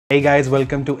Hey guys,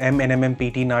 welcome to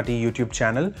MNMMPT NAATI YouTube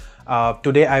channel.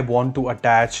 Today I want to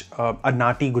attach a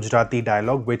NAATI Gujarati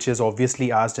dialogue which is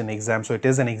obviously asked in exam. So it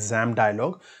is an exam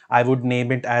dialogue. I would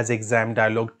name it as exam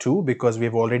dialogue 2 because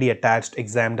we've already attached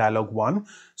exam dialogue 1.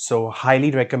 So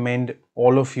highly recommend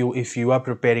all of you, if you are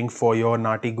preparing for your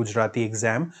NAATI Gujarati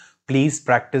exam, please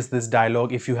practice this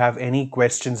dialogue. If you have any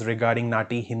questions regarding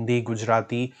NAATI Hindi,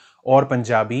 Gujarati or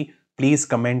Punjabi, please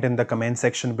comment in the comment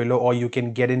section below, or you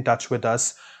can get in touch with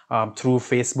us through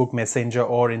Facebook Messenger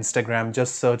or Instagram.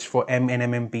 Just search for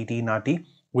MNMMPT NAATI.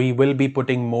 We will be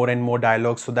putting more and more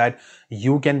dialogues so that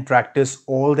you can practice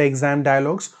all the exam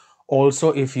dialogues.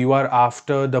 Also, if you are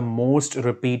after the most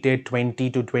repeated 20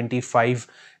 to 25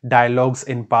 dialogues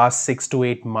in past 6 to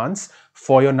 8 months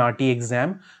for your NAATI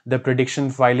exam, the prediction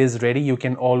file is ready. You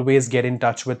can always get in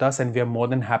touch with us and we are more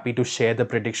than happy to share the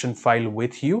prediction file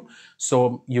with you.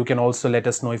 So you can also let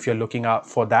us know if you're looking out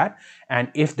for that. And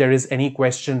if there is any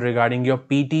question regarding your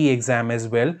PT exam as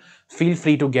well, feel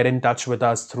free to get in touch with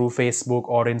us through Facebook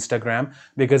or Instagram,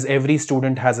 because every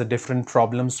student has a different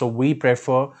problem. So we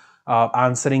prefer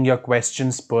answering your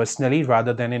questions personally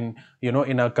rather than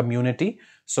in a community.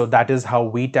 So that is how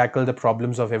we tackle the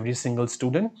problems of every single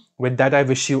student. With that, I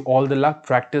wish you all the luck.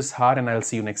 Practice hard and I'll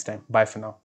see you next time. Bye for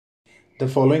now. The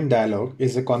following dialogue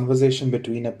is a conversation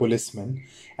between a policeman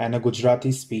and a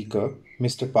Gujarati speaker,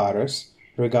 Mr. Paras,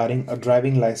 regarding a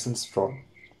driving license fraud.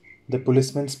 The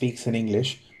policeman speaks in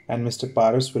English and Mr.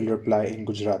 Paras will reply in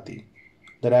Gujarati.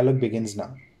 The dialogue begins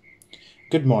now.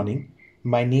 Good morning.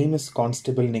 My name is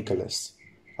Constable Nicholas.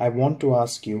 I want to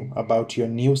ask you about your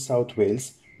New South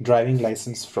Wales driving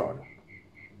license fraud.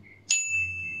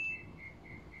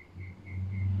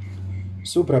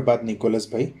 સુપ્રભાત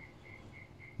નિકોલસભાઈ,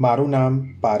 મારું નામ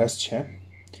પારસ છે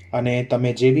અને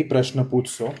તમે જે બી પ્રશ્ન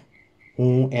પૂછશો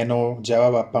હું એનો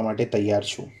જવાબ આપવા માટે તૈયાર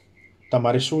છું.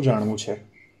 તમારે શું જાણવું છે?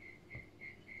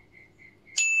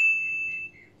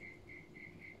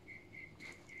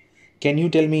 Can you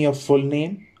tell me your full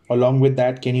name? Along with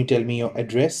that, can you tell me your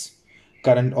address,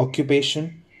 current occupation,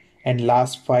 and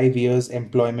last 5 years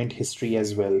employment history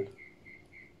as well?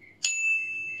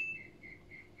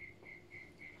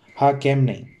 હા, કેમ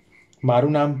નહીં.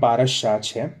 મારું નામ પારસ શાહ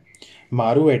છે.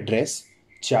 મારું એડ્રેસ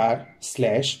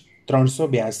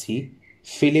 4/382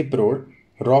 ફિલિપ રોડ,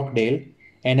 રોકડેલ,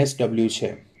 NSW છે.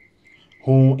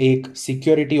 હું એક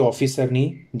સિક્યોરિટી ઓફિસરની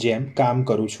જેમ કામ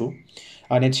કરું છું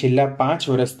અને છેલ્લા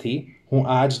 5 વર્ષથી હું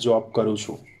આ જ જોબ કરું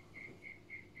છું.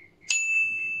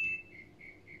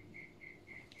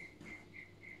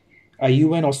 Are you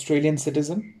an Australian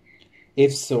citizen?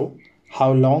 If so, how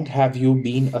long have you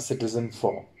been a citizen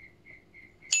for?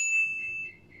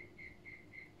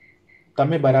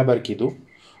 તમે બરાબર કીધું.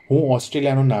 હું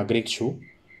ઓસ્ટ્રેલિયાનો નાગરિક છું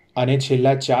અને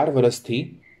છેલ્લા 4 વર્ષથી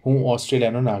હું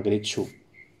ઓસ્ટ્રેલિયાનો નાગરિક છું.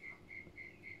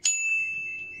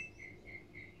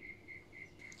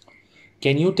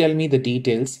 Can you tell me the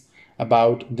details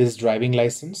about this driving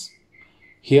license?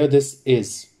 Here this is.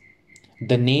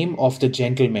 The name of the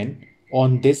gentleman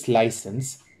on this license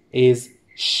is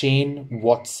Shane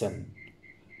Watson,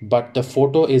 but the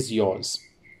photo is yours.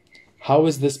 How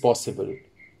is this possible?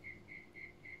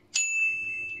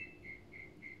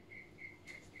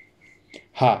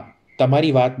 હા,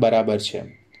 તમારી વાત બરાબર છે.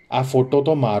 આ photo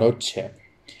તો મારો જ છે.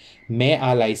 મેં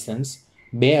આ લાયસન્સ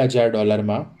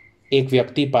 $2,000 એક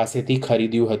વ્યક્તિ પાસેથી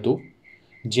ખરીદ્યું હતું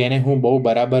જેને હું બહુ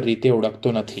બરાબર રીતે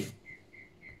ઓળખતો નથી.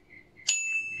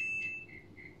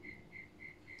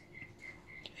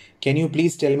 Can you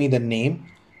please tell me the name,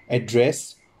 address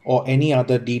or any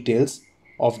other details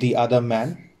of the other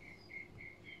man?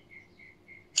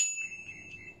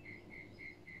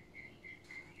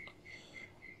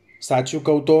 સાચું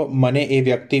કહું તો મને એ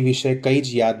વ્યક્તિ વિશે કંઈ જ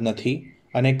યાદ નથી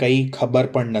અને કંઈ ખબર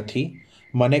પણ નથી.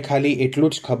 મને ખાલી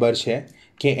એટલું જ ખબર છે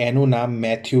કે એનું નામ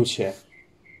મેથ્યુ છે.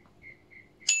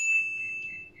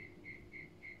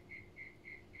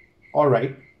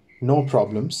 Alright, no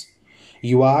problems.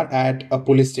 You are at a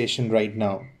police station right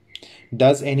now.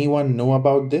 Does anyone know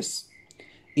about this?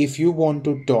 If you want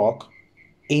to talk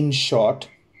in short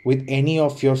with any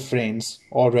of your friends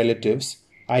or relatives,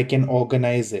 I can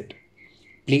organize it.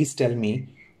 Please tell me,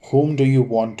 whom do you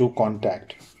want to contact?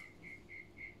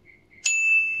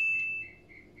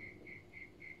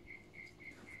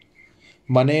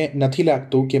 મને નથી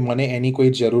લાગતું કે મને એની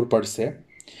કોઈ જરૂર પડશે.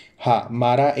 હા,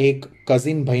 મારા એક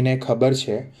કઝિન ભાઈને ખબર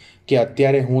છે કે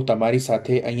અત્યારે હું તમારી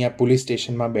સાથે અહીંયા પોલીસ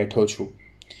સ્ટેશનમાં બેઠો છું.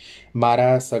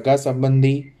 મારા સગા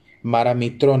સંબંધી, મારા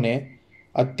મિત્રોને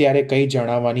અત્યારે કંઈ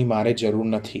જણાવવાની મારે જરૂર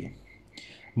નથી.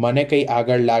 મને કંઈ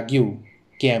આગળ લાગ્યું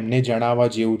કે એમને જણાવવા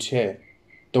જેવું છે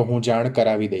તો હું જાણ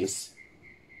કરાવી દઈશ.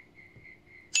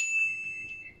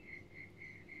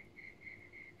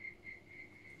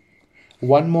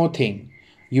 One more thing,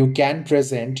 you can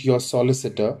present your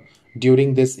solicitor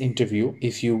during this interview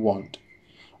if you want.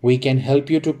 We can help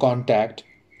you to contact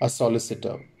a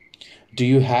solicitor. Do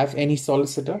you have any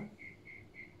solicitor?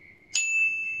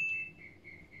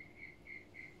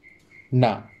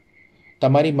 ના,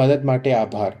 તમારી મદદ માટે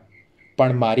આભાર,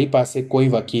 પણ મારી પાસે કોઈ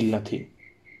વકીલ નથી.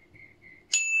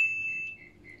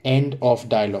 End of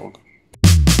dialogue.